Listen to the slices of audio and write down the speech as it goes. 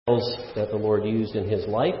that the Lord used in his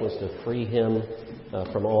life was to free him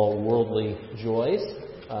from all worldly joys,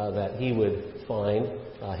 that he would find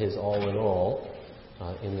his all in all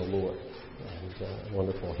in the Lord. And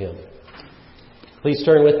wonderful hymn. Please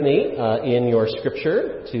turn with me in your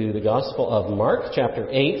scripture to the Gospel of Mark, chapter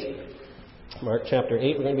 8. Mark chapter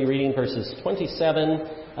 8, we're going to be reading verses 27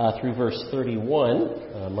 through verse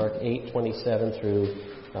 31. Mark 8, 27 through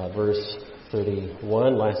verse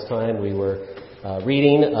 31. Last time we were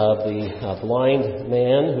reading of the blind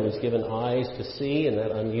man who was given eyes to see in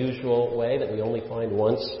that unusual way that we only find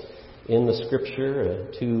once in the Scripture,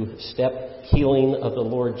 a two-step healing of the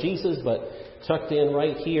Lord Jesus, but tucked in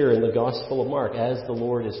right here in the Gospel of Mark as the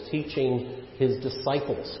Lord is teaching his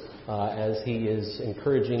disciples, as he is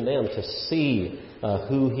encouraging them to see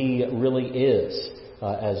who he really is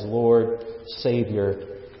as Lord,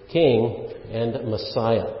 Savior, King, and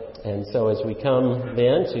Messiah. And so as we come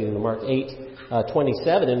then to Mark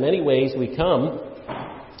 8:27, in many ways we come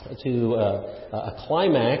to a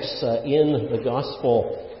climax in the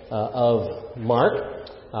Gospel of Mark,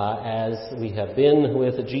 as we have been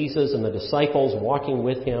with Jesus and the disciples walking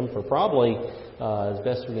with him for probably, as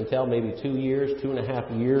best we can tell, maybe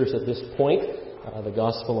 2.5 years at this point. The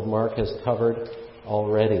Gospel of Mark has covered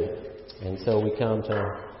already. And so we come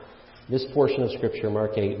to this portion of Scripture,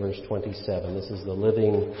 Mark 8, verse 27. This is the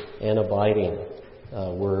living and abiding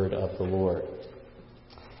word of the Lord.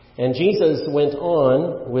 And Jesus went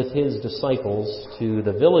on with his disciples to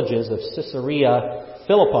the villages of Caesarea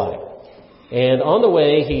Philippi. And on the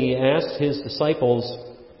way he asked his disciples,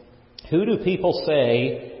 "Who do people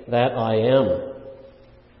say that I am?"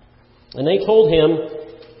 And they told him,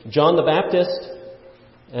 "John the Baptist,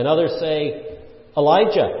 and others say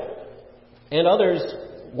Elijah, and others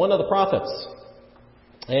one of the prophets."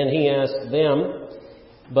 And he asked them,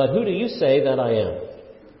 "But who do you say that I am?"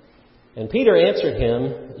 And Peter answered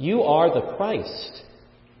him, "You are the Christ."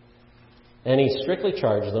 And he strictly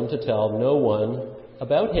charged them to tell no one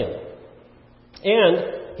about him. And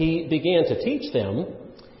he began to teach them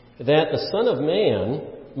that the Son of Man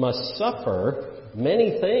must suffer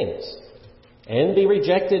many things and be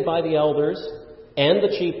rejected by the elders and the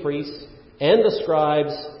chief priests and the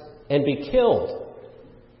scribes and be killed,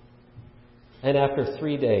 and after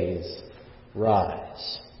 3 days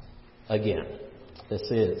rise again. This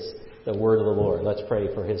is the word of the Lord. Let's pray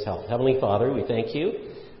for his help. Heavenly Father, we thank you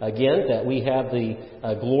again that we have the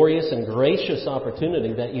glorious and gracious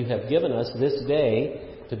opportunity that you have given us this day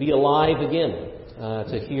to be alive again,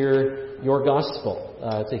 to hear your gospel,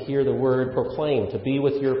 to hear the word proclaimed, to be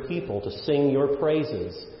with your people, to sing your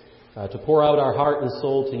praises, to pour out our heart and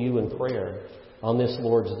soul to you in prayer on this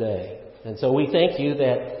Lord's day. And so we thank you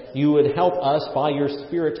that you would help us by your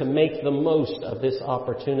Spirit to make the most of this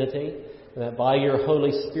opportunity, and that by your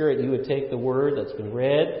Holy Spirit you would take the word that's been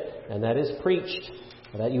read and that is preached,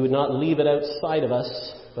 and that you would not leave it outside of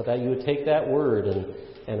us, but that you would take that word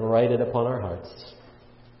and write it upon our hearts.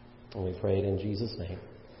 And we pray it in Jesus' name.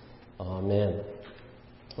 Amen.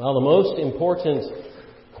 Well, the most important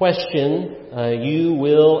question you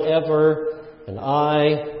will ever, and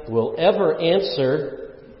I will ever answer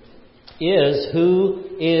is, who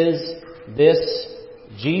is this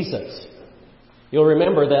Jesus? You'll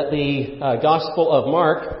remember that the Gospel of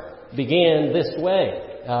Mark began this way.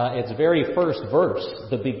 Its very first verse,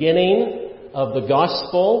 the beginning of the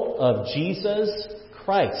Gospel of Jesus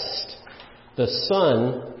Christ, the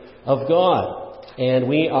Son of God. And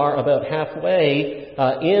we are about halfway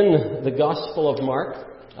in the Gospel of Mark,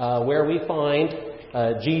 where we find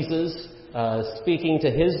Jesus speaking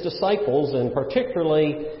to his disciples and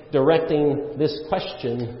particularly directing this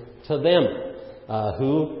question to them.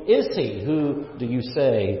 Who is he? Who do you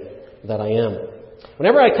say that I am?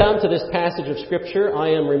 Whenever I come to this passage of Scripture, I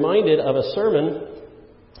am reminded of a sermon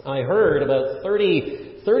I heard about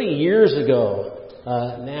 30 years ago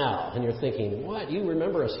now. And you're thinking, what? You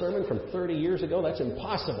remember a sermon from 30 years ago? That's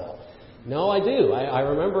impossible. No, I do. I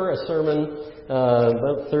remember a sermon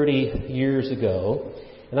about 30 years ago.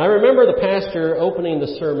 And I remember the pastor opening the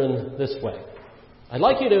sermon this way. "I'd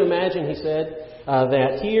like you to imagine," he said,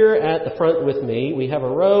 "that here at the front with me, we have a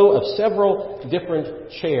row of several different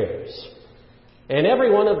chairs. And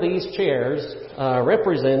every one of these chairs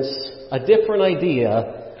represents a different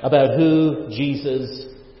idea about who Jesus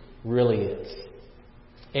really is."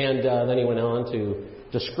 And then he went on to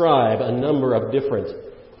describe a number of different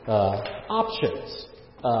options.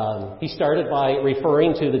 He started by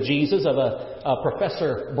referring to the Jesus of a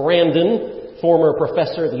Professor Brandon, former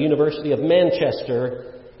professor at the University of Manchester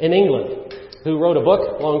in England, who wrote a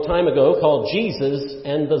book a long time ago called Jesus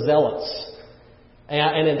and the Zealots.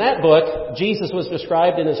 And in that book, Jesus was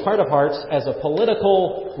described in his heart of hearts as a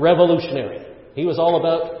political revolutionary. He was all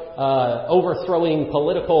about overthrowing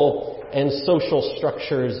political and social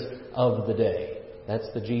structures of the day. That's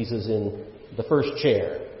the Jesus in the first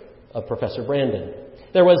chair of Professor Brandon.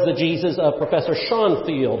 There was the Jesus of Professor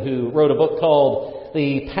Schoenfield, who wrote a book called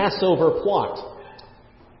The Passover Plot.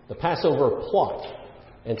 The Passover Plot.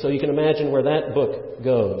 And so you can imagine where that book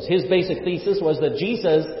goes. His basic thesis was that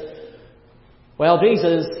Jesus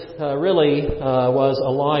really was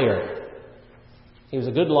a liar. He was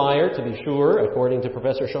a good liar, to be sure, according to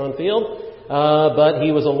Professor Schoenfield, but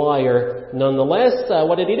he was a liar nonetheless.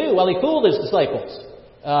 What did he do? Well, he fooled his disciples,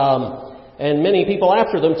 and many people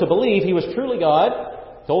after them to believe he was truly God.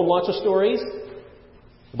 Told lots of stories,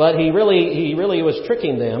 but he really was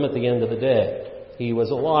tricking them at the end of the day. He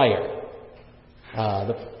was a liar.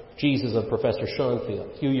 The Jesus of Professor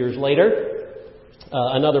Schoenfield. A few years later,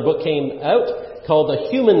 another book came out called The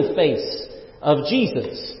Human Face of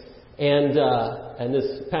Jesus. And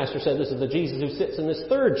this pastor said, this is the Jesus who sits in this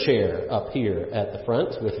third chair up here at the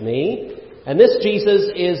front with me. And this Jesus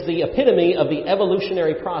is the epitome of the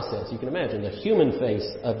evolutionary process. You can imagine the human face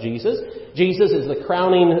of Jesus. Jesus is the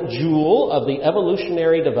crowning jewel of the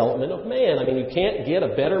evolutionary development of man. I mean, you can't get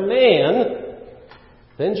a better man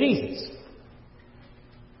than Jesus.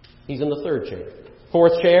 He's in the third chair.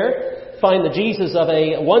 Fourth chair, find the Jesus of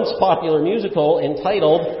a once popular musical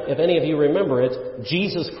entitled, if any of you remember it,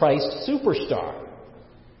 Jesus Christ Superstar.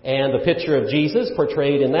 And the picture of Jesus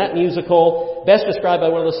portrayed in that musical, best described by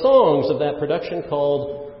one of the songs of that production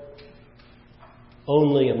called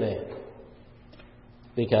Only a Man.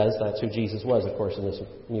 Because that's who Jesus was, of course, in this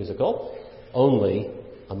musical. Only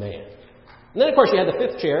a man. And then, of course, you had the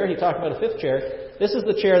fifth chair. He talked about a fifth chair. This is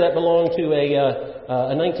the chair that belonged to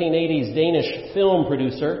a 1980s Danish film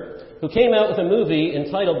producer who came out with a movie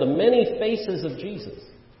entitled The Many Faces of Jesus.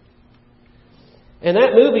 And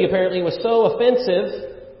that movie apparently was so offensive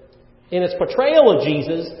in its portrayal of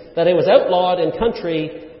Jesus that it was outlawed in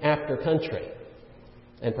country after country.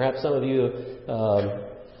 And perhaps some of you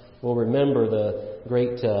will remember the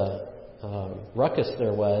great ruckus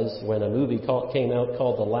there was when a movie came out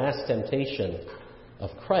called The Last Temptation of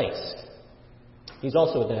Christ. He's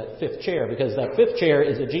also in that fifth chair, because that fifth chair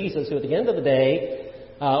is a Jesus who at the end of the day,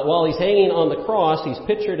 while he's hanging on the cross, he's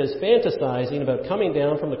pictured as fantasizing about coming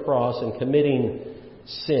down from the cross and committing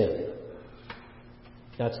sin.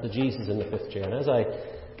 That's the Jesus in the fifth chair. And as I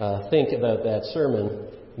think about that sermon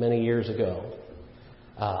many years ago,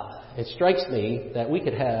 it strikes me that we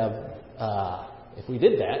could have, if we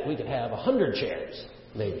did that, we could have 100 chairs,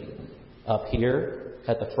 maybe, up here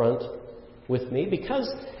at the front with me, because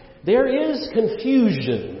there is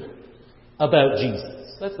confusion about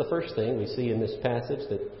Jesus. That's the first thing we see in this passage,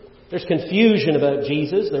 that there's confusion about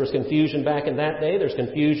Jesus. There was confusion back in that day. There's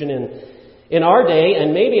confusion in our day.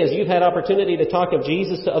 And maybe as you've had opportunity to talk of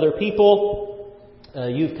Jesus to other people,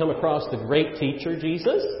 you've come across the great teacher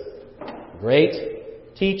Jesus.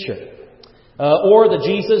 Great teacher. Or the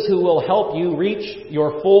Jesus who will help you reach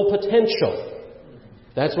your full potential.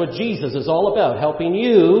 That's what Jesus is all about, helping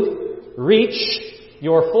you reach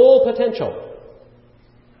your full potential.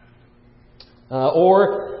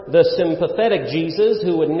 Or the sympathetic Jesus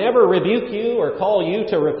who would never rebuke you or call you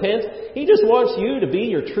to repent. He just wants you to be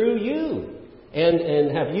your true you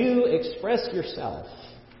and have you express yourself.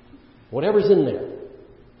 Whatever's in there.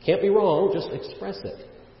 Can't be wrong, just express it.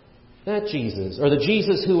 That Jesus. Or the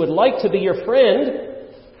Jesus who would like to be your friend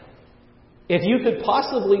if you could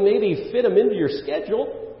possibly maybe fit him into your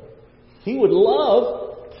schedule. He would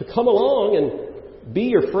love to come along and be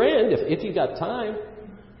your friend if you got time.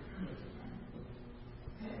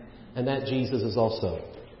 And that Jesus is also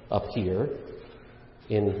up here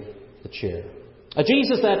in the chair. A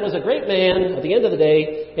Jesus that was a great man at the end of the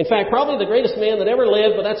day. In fact, probably the greatest man that ever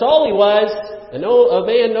lived, but that's all he was. And a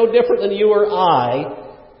man no different than you or I.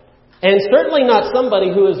 And certainly not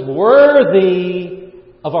somebody who is worthy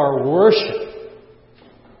of our worship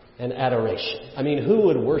and adoration. I mean, who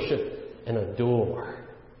would worship and adore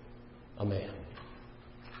a man?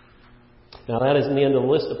 Now, that isn't the end of the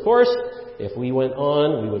list, of course. If we went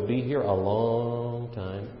on, we would be here a long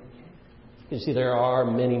time. You see, there are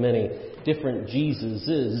many, many different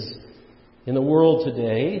Jesuses in the world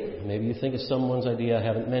today. Maybe you think of someone's idea I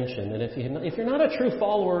haven't mentioned. And if you're not a true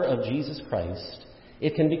follower of Jesus Christ,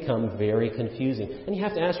 it can become very confusing. And you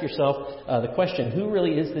have to ask yourself the question, who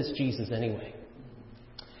really is this Jesus anyway?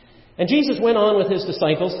 And Jesus went on with his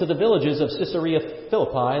disciples to the villages of Caesarea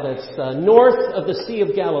Philippi, that's north of the Sea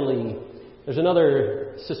of Galilee. There's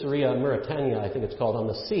another Caesarea Mauritania, I think it's called, on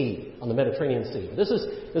the sea, on the Mediterranean Sea. This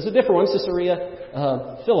is a different one, Caesarea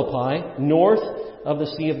Philippi, north of the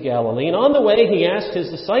Sea of Galilee. And on the way he asked his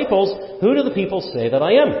disciples, "Who do the people say that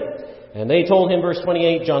I am?" And they told him, verse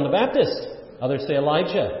 28, "John the Baptist. Others say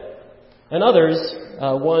Elijah. And others,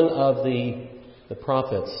 one of the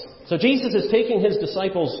prophets." So Jesus is taking his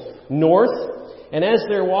disciples north. And as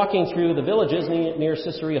they're walking through the villages near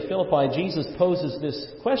Caesarea Philippi, Jesus poses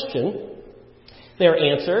this question. Their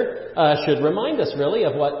answer should remind us, really,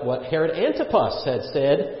 of what Herod Antipas had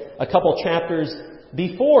said a couple chapters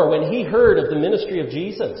before when he heard of the ministry of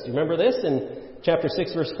Jesus. Do you remember this? In chapter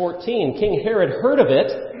 6, verse 14, King Herod heard of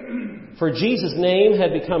it, for Jesus' name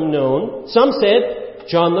had become known. Some said,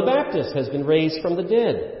 "John the Baptist has been raised from the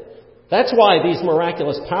dead. That's why these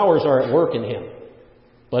miraculous powers are at work in him."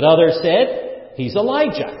 But others said, "He's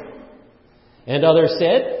Elijah." And others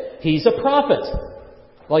said, "He's a prophet,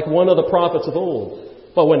 like one of the prophets of old."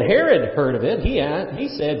 But when Herod heard of it, he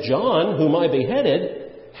said, "John, whom I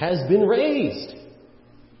beheaded, has been raised."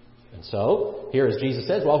 And so, here as Jesus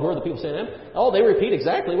says, well, who are the people saying that? Oh, they repeat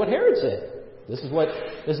exactly what Herod said. This is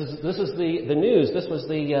the news. This was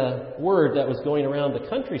the word that was going around the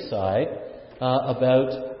countryside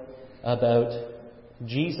about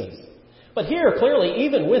Jesus. But here, clearly,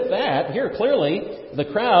 even with that, the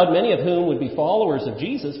crowd, many of whom would be followers of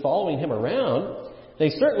Jesus, following him around, they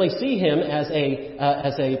certainly see him as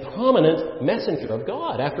a prominent messenger of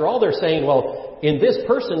God. After all, they're saying, well, in this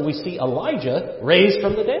person we see Elijah raised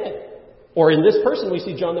from the dead. Or in this person we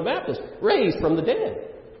see John the Baptist raised from the dead.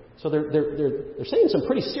 So they're saying some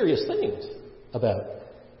pretty serious things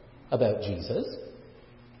about Jesus.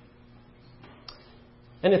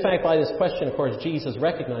 And in fact, by this question, of course, Jesus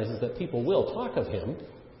recognizes that people will talk of him.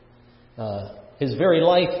 His very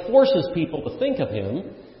life forces people to think of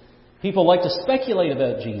him. People like to speculate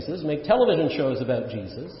about Jesus, make television shows about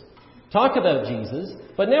Jesus, talk about Jesus,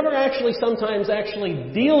 but never sometimes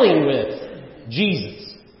dealing with Jesus.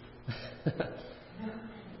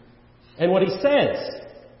 And what he says,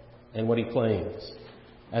 and what he claims,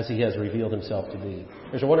 as he has revealed himself to be.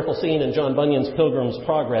 There's a wonderful scene in John Bunyan's Pilgrim's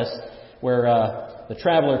Progress where the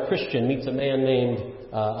traveler Christian meets a man named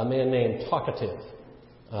Talkative.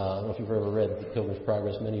 I don't know if you've ever read the Pilgrim's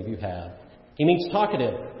Progress. Many of you have. He meets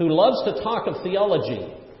Talkative, who loves to talk of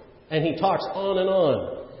theology, and he talks on and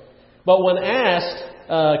on. But when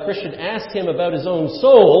Christian asked him about his own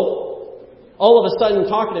soul, all of a sudden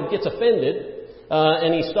Talkative gets offended,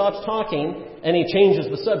 and he stops talking, and he changes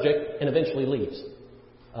the subject, and eventually leaves.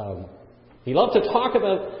 He loved to talk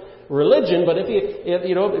about religion, but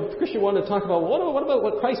if Christian wanted to talk about what about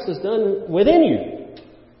what Christ has done within you,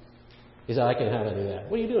 he said, "I can't have any of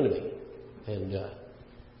that. What are you doing to me?"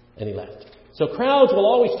 And he left. So crowds will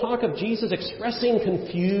always talk of Jesus, expressing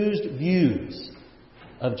confused views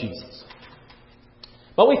of Jesus.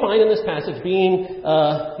 But we find in this passage being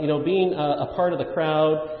a part of the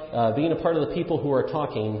crowd, being a part of the people who are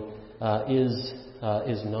talking is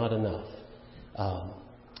not enough.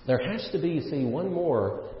 There has to be, you see, one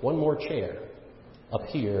more chair up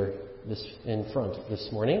here in front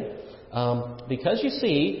this morning. Because you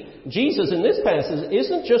see, Jesus in this passage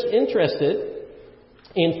isn't just interested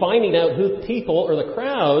in finding out who people or the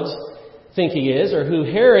crowds think he is, or who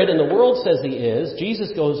Herod and the world says he is.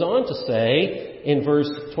 Jesus goes on to say in verse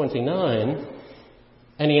 29,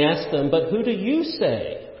 and he asks them, "But who do you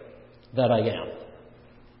say that I am?"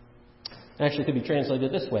 Actually, it could be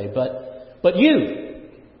translated this way, but you,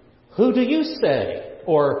 who do you say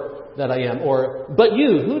or that I am? Or, but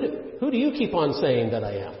you, who do you keep on saying that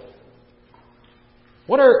I am?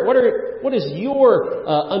 What is your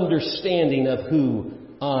understanding of who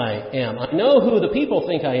I am? I know who the people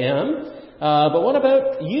think I am, but what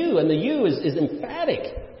about you? And the you is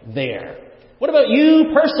emphatic there. What about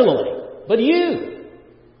you personally? But you,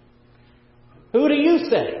 who do you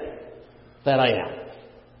say that I am?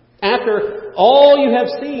 After all you have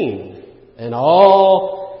seen and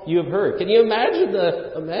all you have heard. Can you imagine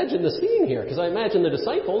the scene here? Because I imagine the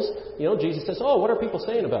disciples, Jesus says, "Oh, what are people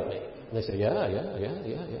saying about me?" And they say, yeah.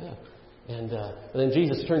 And then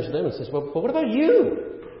Jesus turns to them and says, "Well, but what about you?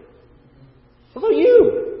 What about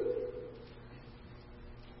you?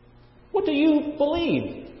 What do you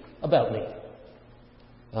believe about me?"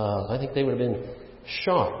 I think they would have been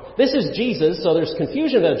shocked. This is Jesus, so there's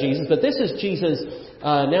confusion about Jesus, but this is Jesus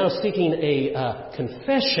now seeking a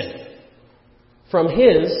confession from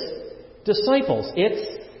his disciples.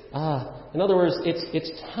 In other words,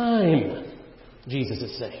 it's time, Jesus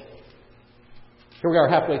is saying. Here we are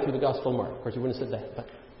halfway through the Gospel of Mark. Of course, you wouldn't have said that, but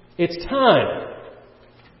it's time.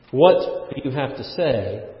 What do you have to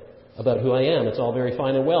say about who I am? It's all very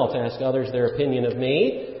fine and well to ask others their opinion of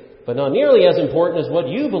me, but not nearly as important as what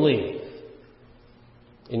you believe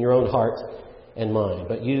in your own heart and mine.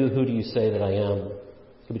 But you, who do you say that I am?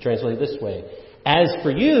 It could be translated this way. As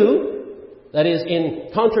for you, that is in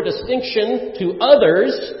contradistinction to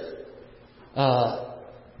others,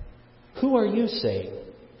 who are you saying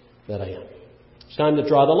that I am? It's time to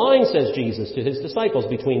draw the line, says Jesus to his disciples,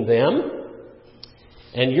 between them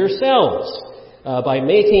and yourselves by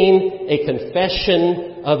making a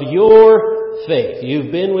confession of your faith.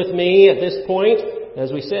 You've been with me at this point,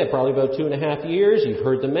 as we said, probably about 2.5 years. You've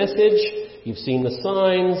heard the message. You've seen the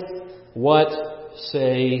signs. What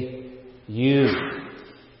say you?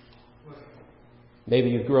 Maybe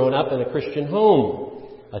you've grown up in a Christian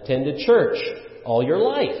home, attended church all your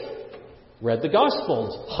life, read the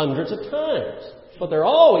Gospels hundreds of times. But there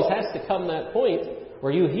always has to come that point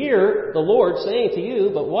where you hear the Lord saying to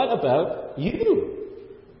you, but what about you?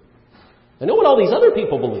 I know what all these other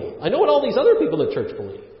people believe. I know what all these other people in the church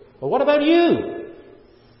believe. But what about you?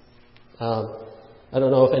 I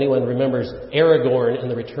don't know if anyone remembers Aragorn in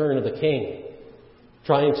The Return of the King,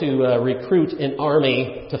 trying to recruit an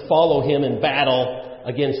army to follow him in battle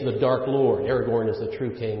against the Dark Lord. Aragorn is the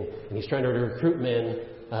true king, and he's trying to recruit men,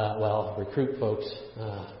 recruit folks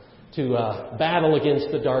to battle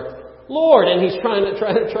against the Dark Lord, and he's trying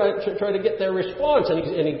to get their response,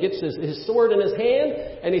 and he gets his sword in his hand,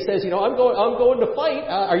 and he says, I'm going to fight.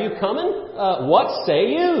 Are you coming? What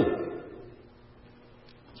say you?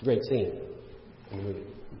 It's a great scene in the movie.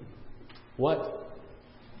 What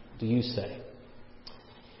do you say?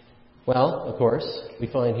 Well, of course, we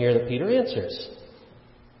find here that Peter answers,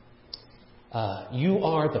 you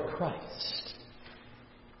are the Christ.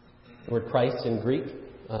 The word Christ in Greek,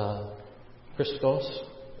 Christos,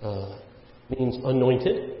 means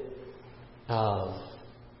anointed.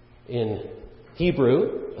 In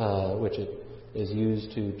Hebrew, which it is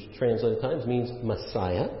used to translate at times, means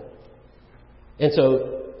Messiah. And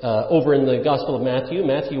so, over in the Gospel of Matthew,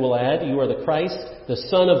 Matthew will add, you are the Christ, the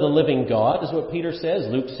Son of the living God, is what Peter says.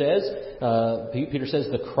 Luke says, Peter says,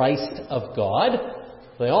 the Christ of God.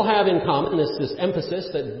 They all have in common this emphasis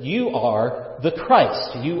that you are the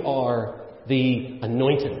Christ. You are the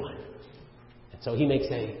anointed one. And so he makes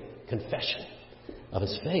a confession of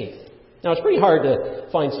his faith. Now, it's pretty hard to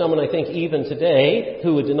find someone, I think, even today,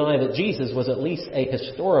 who would deny that Jesus was at least a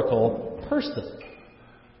historical person.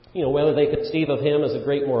 Whether they conceive of him as a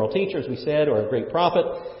great moral teacher, as we said, or a great prophet,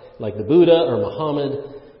 like the Buddha or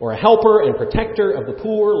Muhammad, or a helper and protector of the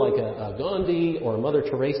poor, like a Gandhi or a Mother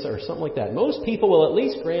Teresa or something like that. Most people will at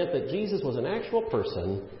least grant that Jesus was an actual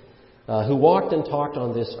person who walked and talked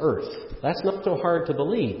on this earth. That's not so hard to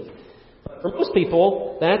believe. But for most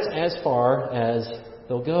people, that's as far as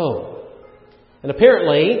they'll go. And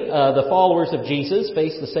apparently, the followers of Jesus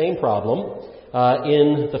faced the same problem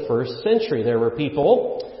in the first century. There were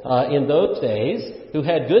people in those days who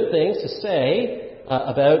had good things to say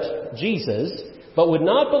about Jesus, but would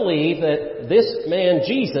not believe that this man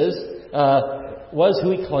Jesus was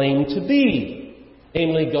who he claimed to be,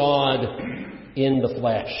 namely God in the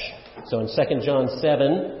flesh. So in 2 John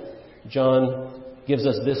 7, John gives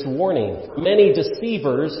us this warning. Many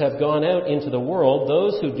deceivers have gone out into the world,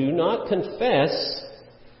 those who do not confess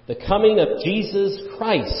the coming of Jesus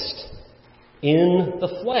Christ in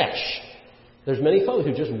the flesh. There's many folks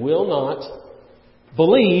who just will not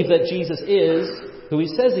believe that Jesus is who he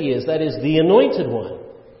says he is, that is, the anointed one,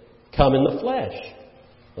 come in the flesh.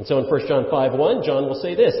 And so in 1 John 5:1, John will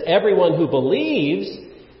say this, everyone who believes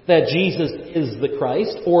that Jesus is the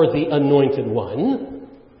Christ, or the anointed one,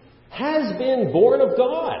 has been born of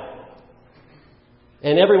God.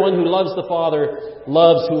 And everyone who loves the Father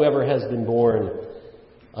loves whoever has been born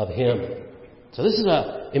of him. So this is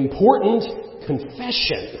an important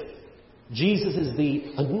confession. Jesus is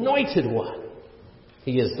the anointed one.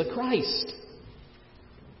 He is the Christ.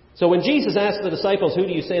 So when Jesus asked the disciples, who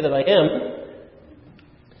do you say that I am?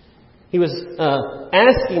 He was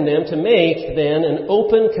asking them to make then an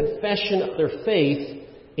open confession of their faith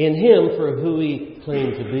in him for who he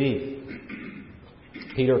claimed to be.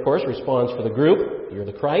 Peter, of course, responds for the group, you're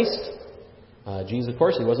the Christ. Jesus, of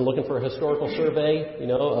course, he wasn't looking for a historical survey,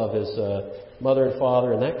 of his mother and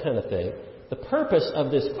father and that kind of thing. The purpose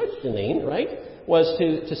of this questioning, right, was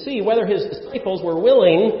to see whether his disciples were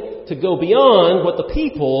willing to go beyond what the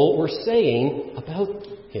people were saying about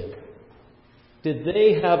him. Did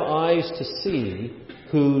they have eyes to see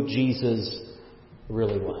who Jesus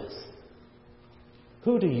really was?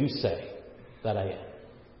 Who do you say that I am?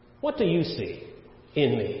 What do you see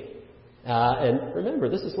in me? And remember,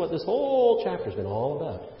 this is what this whole chapter has been all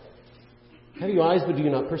about. Have you eyes, but do you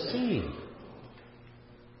not perceive?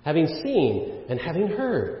 Having seen and having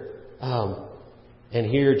heard. And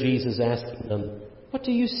here Jesus asking them, what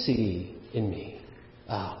do you see in me?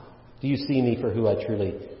 Do you see me for who I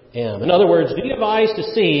truly am? In other words, do you have eyes to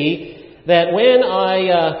see that when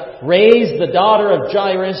I raise the daughter of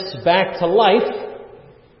Jairus back to life,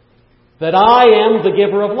 that I am the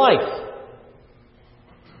giver of life?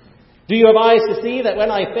 Do you have eyes to see that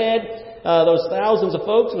when I fed those thousands of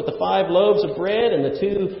folks with the 5 loaves of bread and the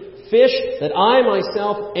 2 fish, that I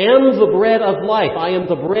myself am the bread of life? I am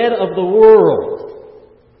the bread of the world.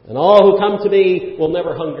 And all who come to me will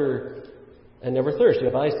never hunger and never thirst. Do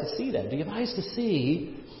you have eyes to see that? Do you have eyes to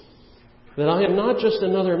see that I am not just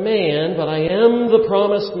another man, but I am the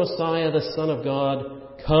promised Messiah, the Son of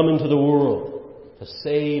God, come into the world to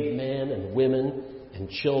save men and women and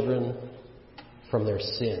children from their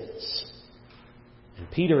sins? And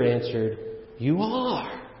Peter answered, you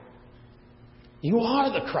are. You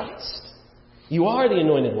are the Christ. You are the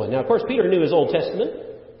Anointed One. Now, of course, Peter knew his Old Testament.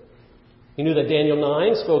 He knew that Daniel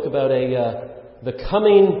 9 spoke about the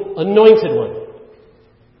coming Anointed One.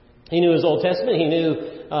 He knew his Old Testament. He knew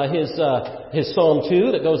his Psalm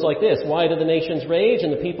 2 that goes like this: why do the nations rage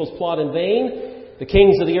and the peoples plot in vain? The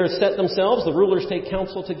kings of the earth set themselves, the rulers take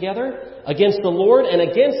counsel together against the Lord and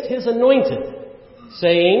against His anointed,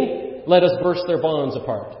 saying, let us burst their bonds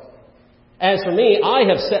apart. As for me, I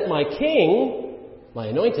have set my king, my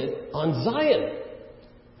anointed, on Zion,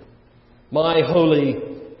 my holy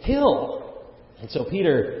hill. And so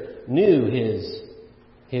Peter knew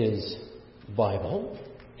his Bible.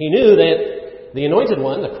 He knew that the Anointed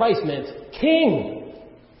One, the Christ, meant King.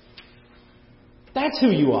 That's who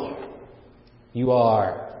you are. You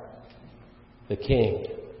are the King.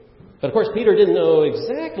 But of course, Peter didn't know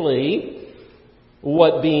exactly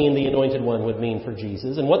what being the Anointed One would mean for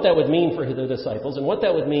Jesus, and what that would mean for the disciples, and what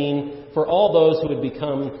that would mean for all those who would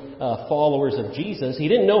become followers of Jesus. He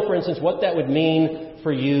didn't know, for instance, what that would mean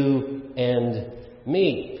for you and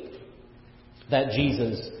me, that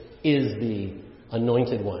Jesus is the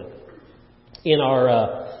Anointed One. In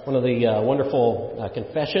our one of the wonderful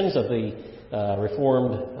confessions of the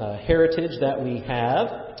Reformed heritage that we have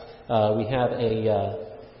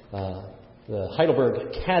the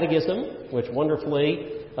Heidelberg Catechism, which wonderfully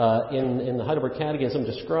in the Heidelberg Catechism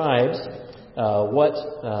describes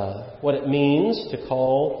what it means to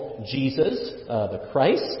call Jesus the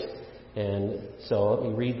Christ. And so let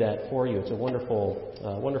me read that for you. It's a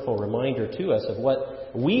wonderful reminder to us of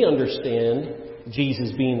what we understand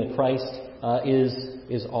Jesus being the Christ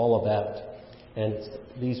is all about. And it's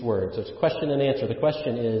these words. It's question and answer. The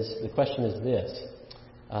question is this.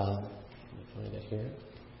 Let me find it here.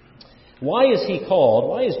 Why is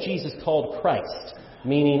Jesus called Christ,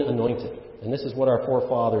 meaning anointed? And this is what our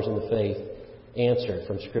forefathers in the faith answered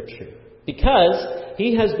from Scripture. Because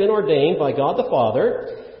He has been ordained by God the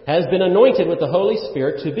Father, has been anointed with the Holy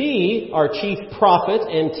Spirit to be our chief prophet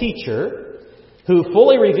and teacher, who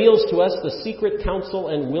fully reveals to us the secret counsel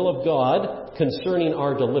and will of God concerning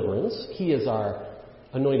our deliverance. He is our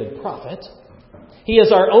anointed prophet. He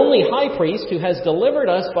is our only high priest who has delivered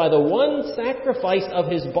us by the one sacrifice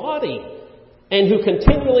of His body, and who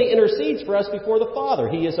continually intercedes for us before the Father.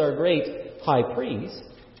 He is our great high priest.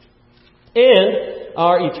 And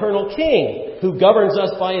our eternal King, who governs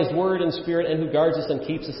us by His word and Spirit, and who guards us and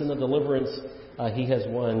keeps us in the deliverance He has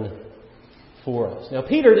won for us. Now,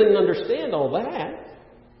 Peter didn't understand all that,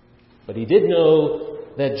 but he did know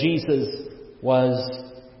that Jesus was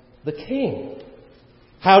the King.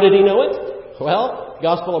 How did he know it? Well, the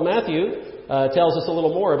Gospel of Matthew tells us a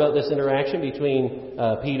little more about this interaction between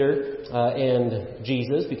Peter and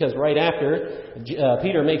Jesus, because right after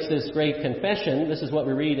Peter makes this great confession, this is what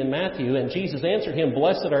we read in Matthew, and Jesus answered him,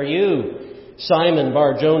 "Blessed are you, Simon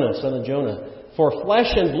Bar-Jonah, son of Jonah, for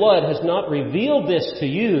flesh and blood has not revealed this to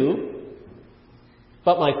you,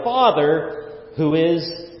 but my Father who is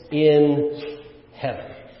in heaven."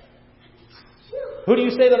 Who do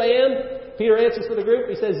you say that I am? Peter answers for the group.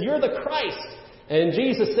 He says, "You're the Christ." And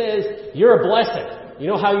Jesus says, "You're blessed." You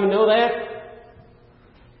know how you know that?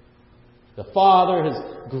 The Father has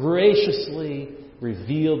graciously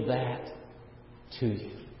revealed that to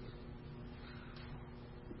you.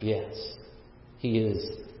 Yes, He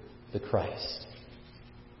is the Christ.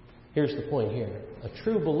 Here's the point here. A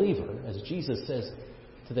true believer, as Jesus says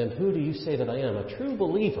to them, "Who do you say that I am?" A true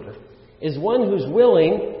believer is one who's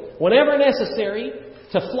willing, whenever necessary,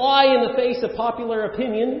 to fly in the face of popular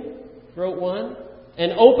opinion, wrote one,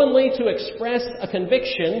 and openly to express a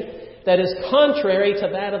conviction that is contrary to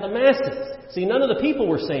that of the masses. See, none of the people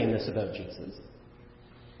were saying this about Jesus.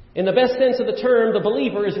 In the best sense of the term, the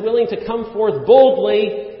believer is willing to come forth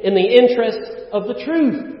boldly in the interest of the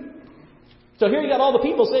truth. So here you got all the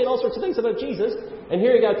people saying all sorts of things about Jesus, and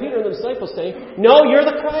here you got Peter and the disciples saying, "No, you're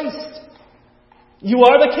the Christ. You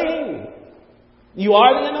are the King." You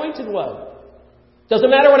are the anointed one. Doesn't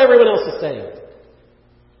matter what everyone else is saying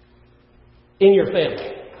in your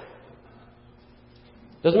family.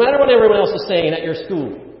 Doesn't matter what everyone else is saying at your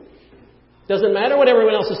school. Doesn't matter what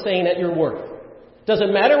everyone else is saying at your work.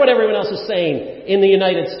 Doesn't matter what everyone else is saying in the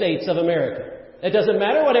United States of America. It doesn't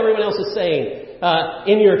matter what everyone else is saying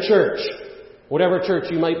in your church, whatever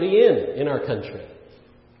church you might be in our country.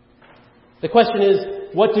 The question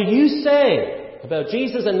is, what do you say about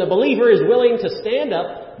Jesus? And the believer is willing to stand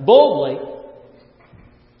up boldly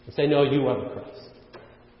and say, no, you are the Christ.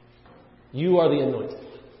 You are the anointed.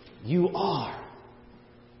 You are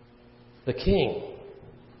the King.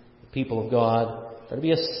 The people of God are to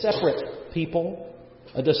be a separate people,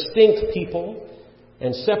 a distinct people,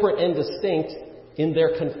 and separate and distinct in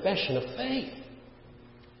their confession of faith.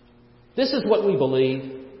 This is what we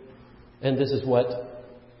believe, and this is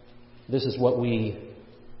what we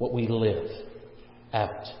live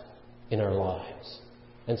out in our lives.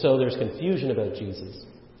 And so there's confusion about Jesus.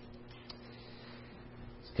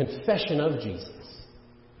 Confession of Jesus.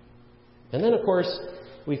 And then, of course,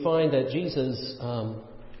 we find that Jesus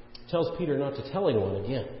tells Peter not to tell anyone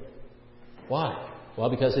again. Why? Well,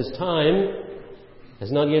 because his time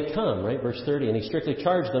has not yet come, right? Verse 30, and he strictly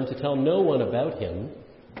charged them to tell no one about him.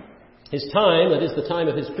 His time, that is the time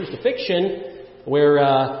of his crucifixion, where,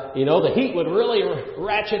 the heat would really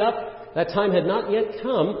ratchet up, that time had not yet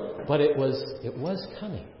come, but it was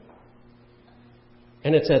coming.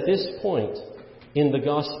 And it's at this point in the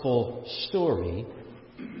gospel story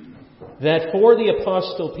that for the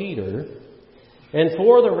Apostle Peter and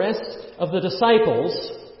for the rest of the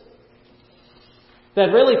disciples,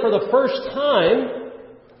 that really for the first time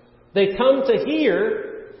they come to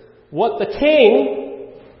hear what the King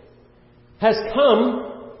has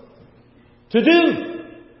come to do.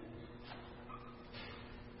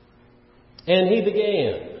 And he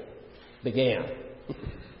began,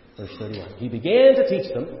 verse 31, he began to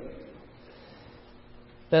teach them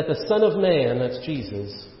that the Son of Man, that's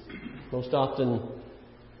Jesus, most often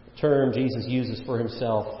the term Jesus uses for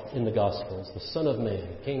himself in the Gospels, the Son of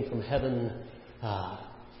Man, came from heaven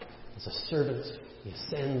as a servant. He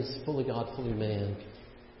ascends, fully God, fully man,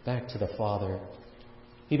 back to the Father.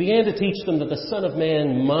 He began to teach them that the Son of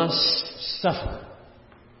Man must suffer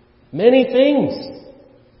many things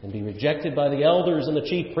and be rejected by the elders and the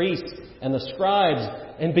chief priests and the scribes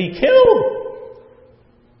and be killed.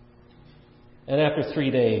 And after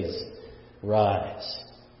 3 days, rise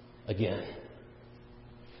again.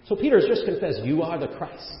 So Peter's just confessed, you are the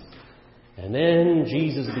Christ. And then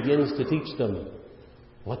Jesus begins to teach them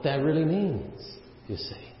what that really means, you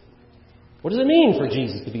see. What does it mean for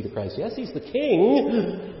Jesus to be the Christ? Yes, he's the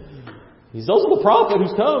King. He's also the prophet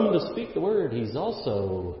who's come to speak the word. He's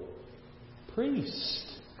also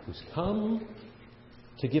priest who's come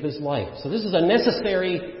to give his life. So this is a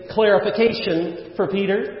necessary clarification for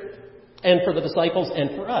Peter and for the disciples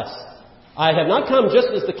and for us. I have not come just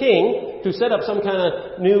as the King to set up some kind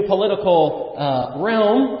of new political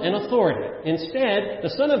realm and authority. Instead, the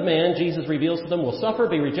Son of Man, Jesus reveals to them, will suffer,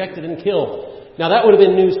 be rejected, and killed. Now that would have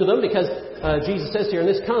been news to them because Jesus says here, and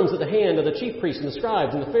this comes at the hand of the chief priests and the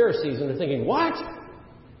scribes and the Pharisees, and they're thinking, what?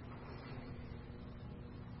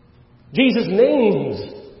 Jesus names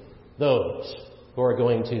those who are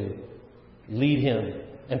going to lead him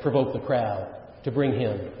and provoke the crowd to bring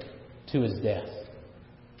him to his death.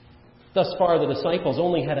 Thus far, the disciples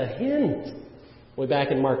only had a hint. Way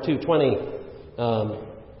back in Mark 2:20,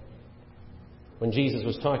 when Jesus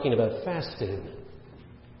was talking about fasting,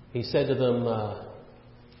 he said to them,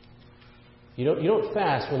 you don't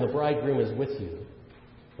fast when the bridegroom is with you.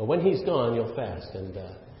 But when he's gone, you'll fast. And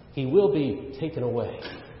he will be taken away.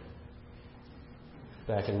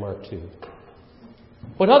 Back in Mark 2.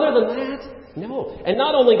 But other than that, no. And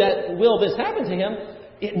not only that will this happen to him,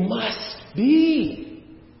 it must be.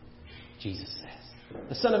 Jesus says,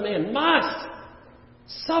 the Son of Man must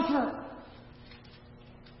suffer.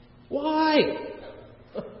 Why?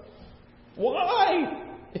 Why?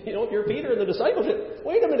 If you're Peter and the disciples,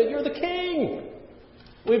 wait a minute, you're the King.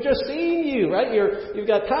 We've just seen you, right? You've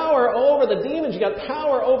got power over the demons. You've got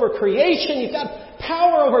power over creation. You've got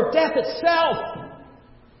power over death itself.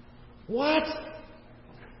 What?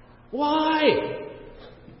 Why?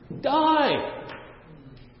 Die.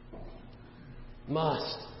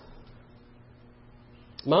 Must.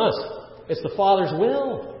 It's the Father's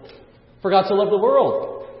will. For God so loved the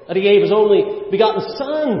world that He gave His only begotten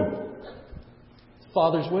Son. It's the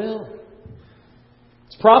Father's will.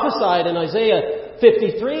 It's prophesied in Isaiah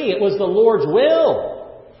 53. It was the Lord's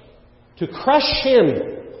will to crush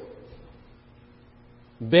Him,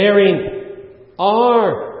 bearing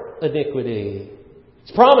our iniquity.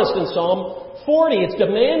 It's promised in Psalm 40. It's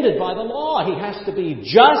demanded by the law. He has to be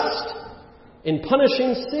just in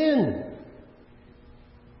punishing sin.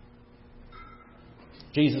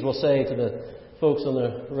 Jesus will say to the folks on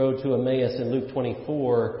the road to Emmaus in Luke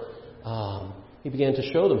 24, he began to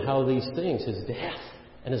show them how these things, his death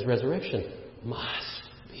and his resurrection, must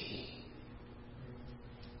be.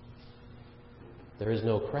 There is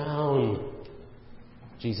no crown,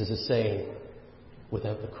 Jesus is saying,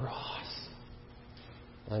 without the cross.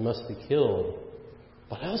 I must be killed,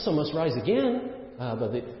 but I also must rise again.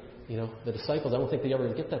 But the disciples, I don't think they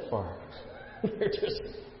ever get that far.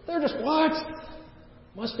 they're just what?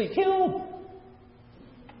 Must be killed.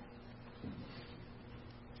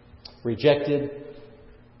 Rejected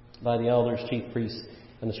by the elders, chief priests,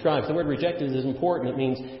 and the scribes. The word rejected is important. It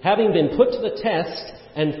means having been put to the test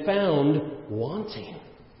and found wanting.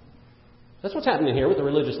 That's what's happening here with the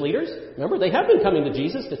religious leaders. Remember, they have been coming to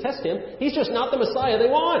Jesus to test him. He's just not the Messiah they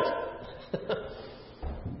want.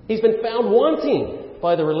 He's been found wanting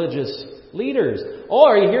by the religious leaders. Oh,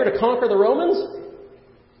 are you here to conquer the Romans?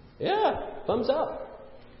 Yeah, thumbs up.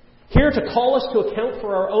 Here to call us to account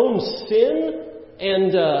for our own sin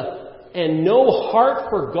and no heart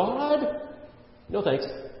for God? No thanks.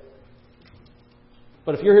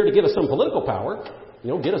 But if you're here to give us some political power,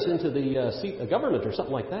 get us into the seat of government or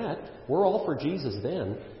something like that, we're all for Jesus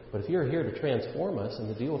then. But if you're here to transform us and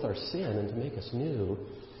to deal with our sin and to make us new.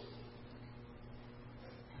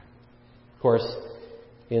 Of course,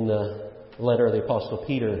 in the letter of the Apostle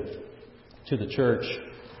Peter to the church,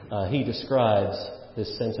 he describes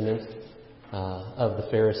this sentiment of the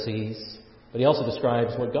Pharisees. But he also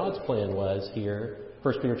describes what God's plan was here.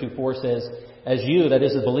 1 Peter 2:4 says, as you, that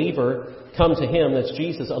is a believer, come to him, that's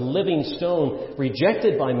Jesus, a living stone,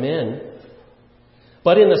 rejected by men,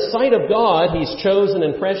 but in the sight of God, he's chosen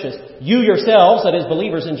and precious. You yourselves, that is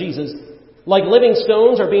believers in Jesus, like living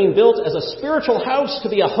stones, are being built as a spiritual house to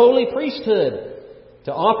be a holy priesthood,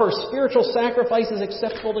 to offer spiritual sacrifices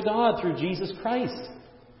acceptable to God through Jesus Christ.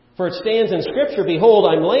 For it stands in Scripture, behold,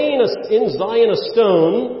 I'm laying in Zion a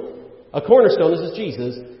stone, a cornerstone, this is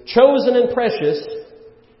Jesus, chosen and precious,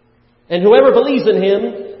 and whoever believes in him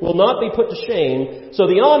will not be put to shame. So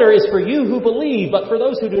the honor is for you who believe, but for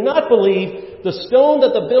those who do not believe, the stone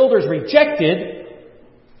that the builders rejected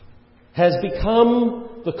has become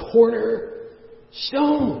the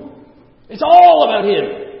cornerstone. It's all about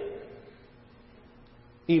him.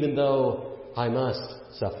 Even though I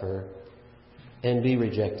must suffer and be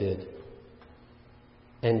rejected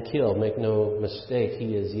and killed, make no mistake,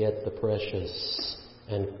 he is yet the precious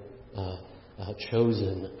and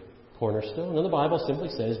chosen cornerstone. And the Bible simply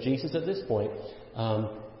says, Jesus at this point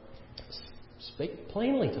spake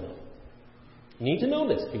plainly to them. You need to know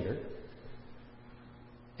this, Peter,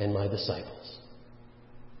 and my disciples.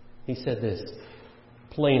 He said this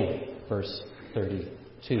plainly, verse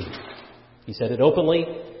 32. He said it openly.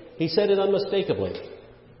 He said it unmistakably.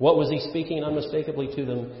 What was he speaking unmistakably to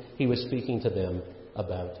them? He was speaking to them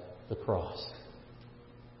about the cross.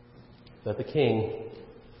 That the King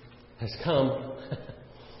has come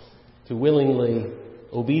to willingly,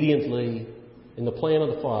 obediently, in the plan of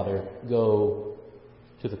the Father, go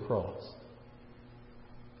to the cross.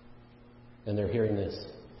 And they're hearing this.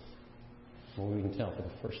 Well, we can tell for the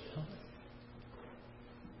first time.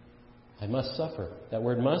 I must suffer. That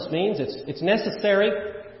word must means it's necessary.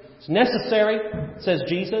 It's necessary, says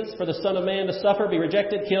Jesus, for the Son of Man to suffer, be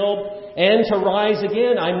rejected, killed, and to rise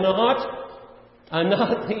again. I'm not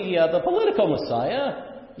the political Messiah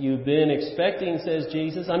you've been expecting, says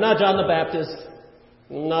Jesus. I'm not John the Baptist,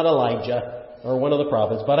 not Elijah, or one of the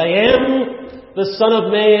prophets, but I am the Son of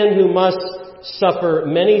Man who must suffer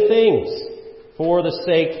many things for the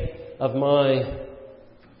sake of my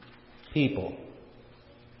people.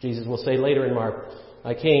 Jesus will say later in Mark,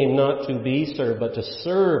 I came not to be served, but to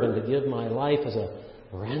serve and to give my life as a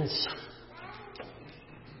ransom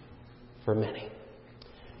for many.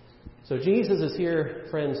 So Jesus is here,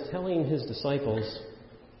 friends, telling his disciples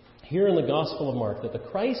here in the Gospel of Mark that the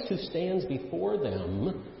Christ who stands before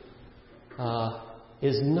them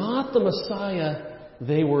is not the Messiah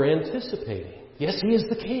they were anticipating. Yes, he is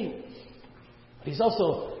the King, but he's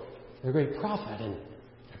also their great prophet and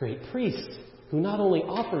a great priest who not only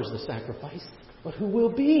offers the sacrifice, but who will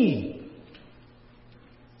be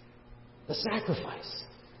the sacrifice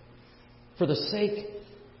for the sake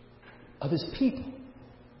of his people.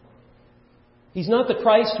 He's not the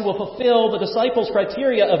Christ who will fulfill the disciples'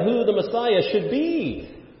 criteria of who the Messiah should be.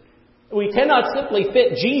 We cannot simply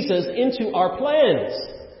fit Jesus into our plans.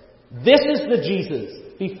 This is the Jesus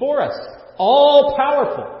before us,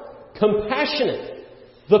 all-powerful, compassionate,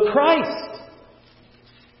 the Christ.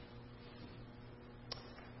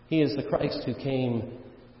 He is the Christ who came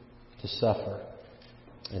to suffer.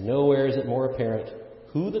 And nowhere is it more apparent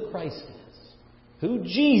who the Christ is, who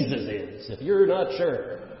Jesus is, if you're not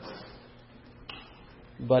sure.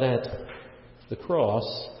 But at the cross,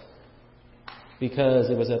 because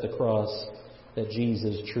it was at the cross that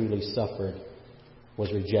Jesus truly suffered,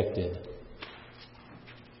 was rejected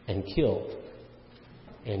and killed.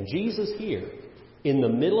 And Jesus here, in the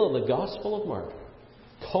middle of the Gospel of Mark,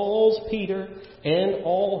 calls Peter and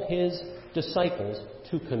all his disciples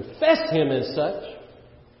to confess him as such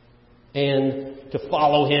and to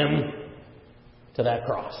follow him to that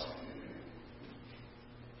cross.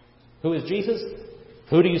 Who is Jesus?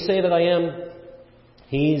 Who do you say that I am?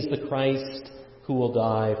 He's the Christ who will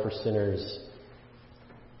die for sinners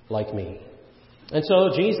like me. And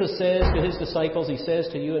so Jesus says to his disciples, he says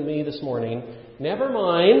to you and me this morning, never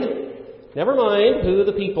mind who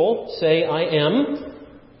the people say I am.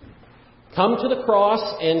 Come to the cross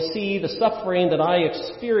and see the suffering that I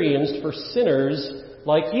experienced for sinners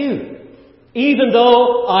like you, even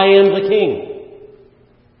though I am the King.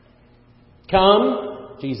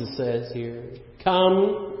 Come, Jesus says here,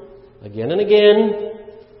 come again and again.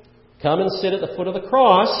 Come and sit at the foot of the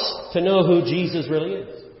cross to know who Jesus really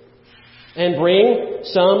is. And bring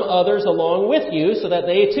some others along with you so that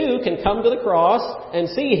they too can come to the cross and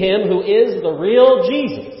see him who is the real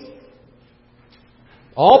Jesus.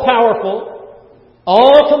 All powerful,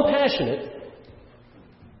 all compassionate,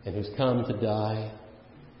 and who's come to die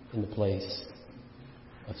in the place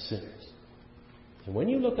of sinners. And when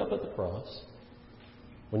you look up at the cross,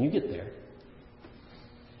 when you get there,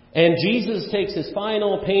 and Jesus takes his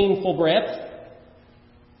final painful breath,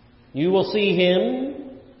 you will see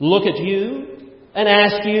him look at you and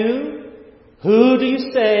ask you, who do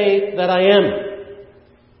you say that I am?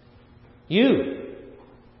 You.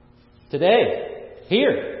 Today.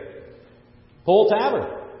 Here. Pole Tavern.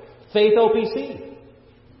 Faith OPC.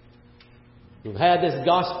 You've had this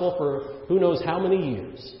gospel for who knows how many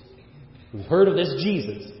years. You've heard of this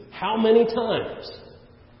Jesus how many times.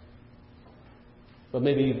 But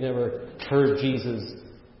maybe you've never heard Jesus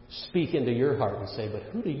speak into your heart and say, but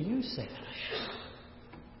who do you say that I am?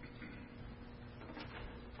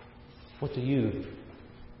 What do you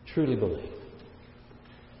truly believe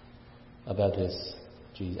about this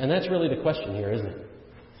Jesus? And that's really the question here, isn't it?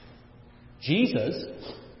 Jesus,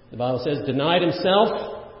 the Bible says, denied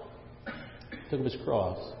himself, took up his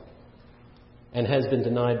cross, and has been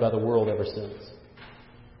denied by the world ever since.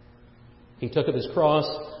 He took up his cross,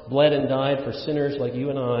 bled and died for sinners like you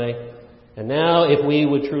and I. And now, if we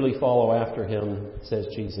would truly follow after him, says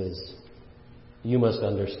Jesus, you must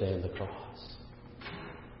understand the cross.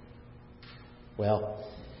 Well,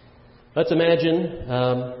 let's imagine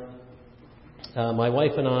my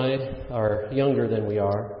wife and I are younger than we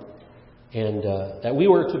are, and that we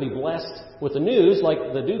were to be blessed with the news like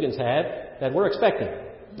the Dugans had that we're expecting.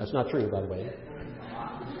 That's not true, by the way.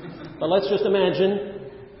 But let's just imagine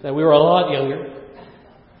that we were a lot younger,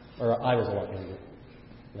 or I was a lot younger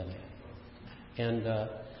than I am. And,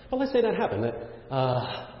 well, let's say that happened. That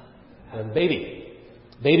a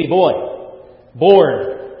baby boy,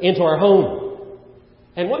 born into our home.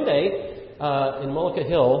 And one day, in Moelker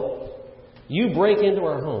Hill, you break into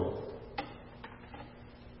our home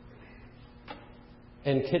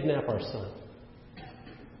and kidnap our son.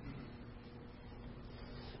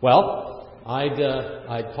 Well,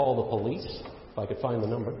 I'd call the police, if I could find the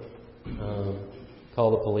number.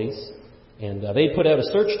 Call the police. And they'd put out a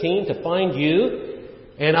search team to find you.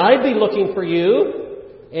 And I'd be looking for you.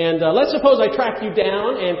 And let's suppose I tracked you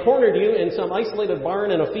down and cornered you in some isolated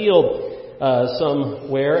barn in a field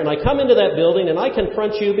somewhere. And I come into that building and I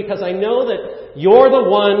confront you because I know that you're the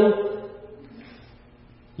one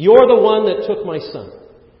that took my son.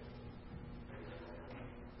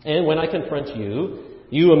 And when I confront you,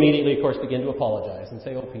 you immediately, of course, begin to apologize and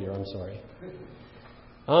say, oh, Peter, I'm sorry.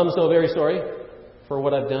 I'm so very sorry for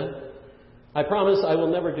what I've done. I promise I will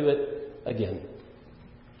never do it again.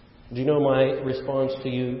 Do you know my response to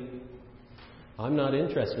you? I'm not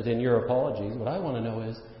interested in your apologies. What I want to know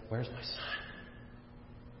is, where's my son?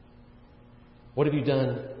 What have you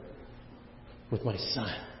done with my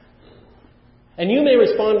son? And you may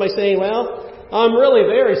respond by saying, well, I'm really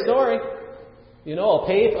very sorry. You know,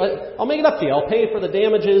 I'll make it up to you. I'll pay for the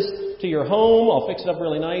damages to your home. I'll fix it up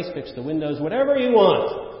really nice, fix the windows, whatever you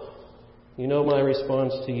want. You know my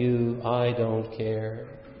response to you, I don't care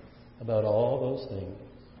about all those things.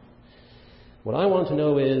 What I want to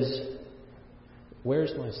know is,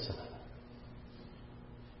 where's my son?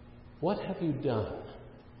 What have you done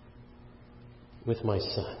with my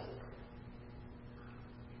son?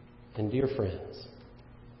 And dear friends,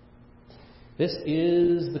 This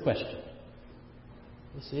is the question.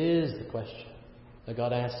 This is the question that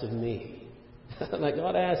God asks of me. That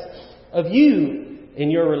God asks of you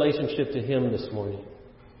in your relationship to Him this morning.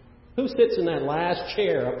 Who sits in that last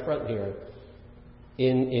chair up front here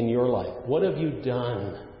in your life? What have you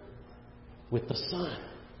done with the Son?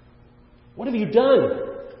 What have you done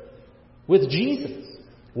with Jesus?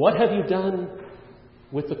 What have you done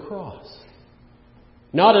with the cross?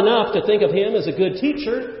 Not enough to think of Him as a good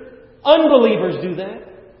teacher. Unbelievers do that.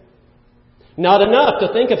 Not enough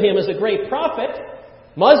to think of Him as a great prophet.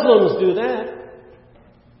 Muslims do that.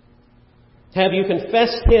 Have you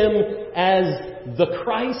confessed Him as the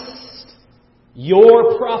Christ,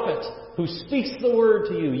 your prophet who speaks the word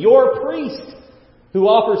to you, your priest who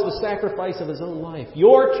offers the sacrifice of His own life,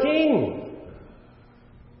 your king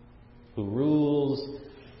who rules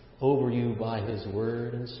over you by His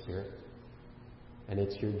word and Spirit? And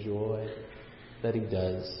it's your joy that He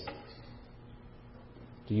does.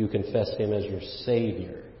 Do you confess Him as your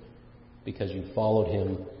Savior because you followed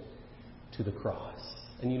Him to the cross?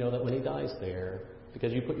 And you know that when He dies there,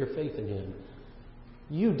 because you put your faith in Him,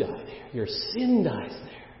 you die there. Your sin dies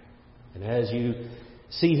there. And as you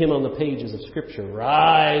see Him on the pages of Scripture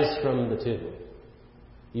rise from the tomb,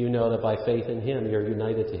 you know that by faith in Him, you're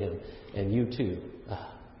united to Him. And you too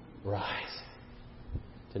rise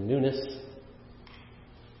to newness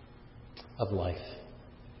of life.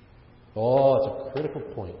 Oh, it's a critical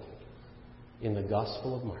point in the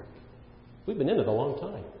Gospel of Mark. We've been in it a long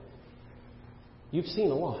time. You've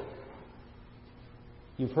seen a lot.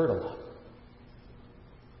 You've heard a lot.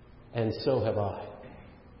 And so have I.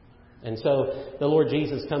 And so the Lord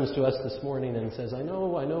Jesus comes to us this morning and says, I know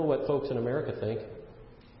what folks in America think.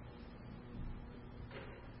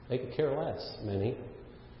 They could care less, many,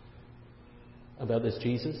 about this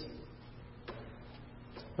Jesus.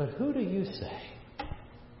 But who do you say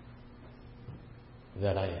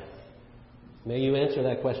that I am? May you answer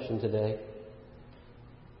that question today.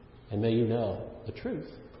 And may you know the truth.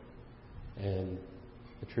 And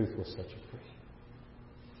the truth will set you free.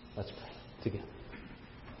 Let's pray together.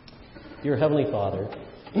 Dear Heavenly Father,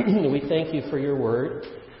 we thank You for Your word.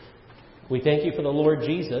 We thank You for the Lord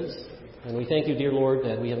Jesus. And we thank You, dear Lord,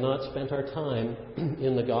 that we have not spent our time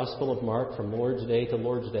in the Gospel of Mark from Lord's Day to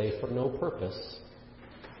Lord's Day for no purpose.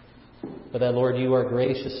 But that, Lord, You are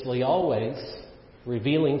graciously always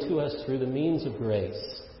revealing to us through the means of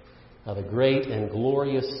grace of a great and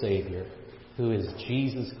glorious Savior who is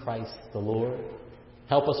Jesus Christ the Lord.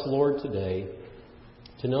 Help us, Lord, today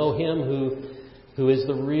to know Him who is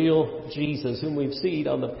the real Jesus, whom we've seen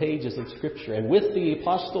on the pages of Scripture. And with the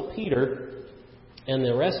Apostle Peter and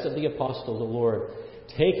the rest of the apostles, the Lord,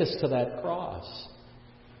 take us to that cross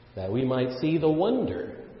that we might see the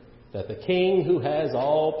wonder that the King who has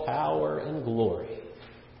all power and glory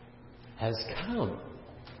has come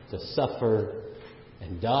to suffer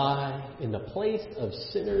and die in the place of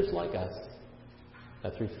sinners like us,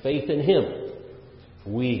 that through faith in Him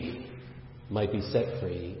we might be set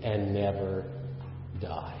free and never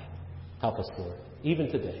die. Help us, Lord,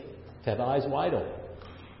 even today, to have eyes wide open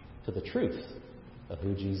to the truth of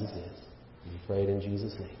who Jesus is. We pray it in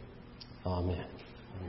Jesus' name. Amen.